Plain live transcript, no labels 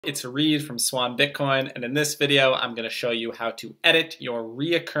It's Reed from Swan Bitcoin, and in this video I'm going to show you how to edit your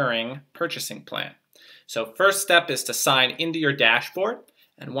reoccurring purchasing plan. So first step is to sign into your dashboard,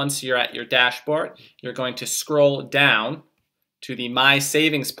 and once you're at your dashboard you're going to scroll down to the My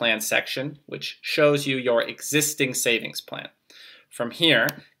Savings Plan section, which shows you your existing savings plan. From here,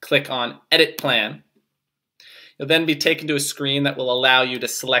 click on Edit Plan. You'll then be taken to a screen that will allow you to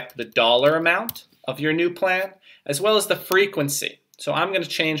select the dollar amount of your new plan as well as the frequency. So I'm going to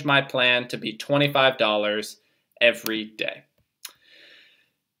change my plan to be $25 every day.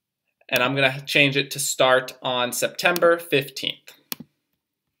 And I'm going to change it to start on September 15th.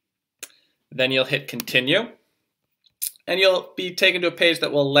 Then you'll hit continue. And you'll be taken to a page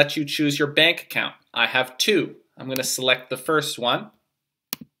that will let you choose your bank account. I have two. I'm going to select the first one.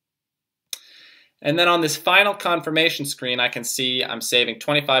 And then on this final confirmation screen, I can see I'm saving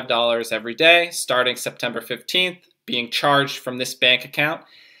 $25 every day starting September 15th. Being charged from this bank account,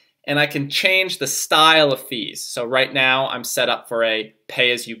 and I can change the style of fees. So right now I'm set up for a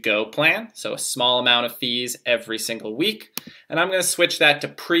pay-as-you-go plan, so a small amount of fees every single week, and I'm going to switch that to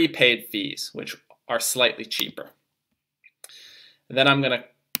prepaid fees, which are slightly cheaper. And then I'm going to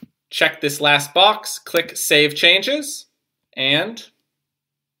check this last box, click Save Changes, and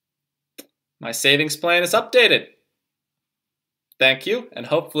my savings plan is updated. Thank you, and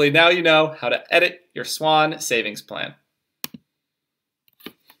hopefully now you know how to edit your Swan savings plan.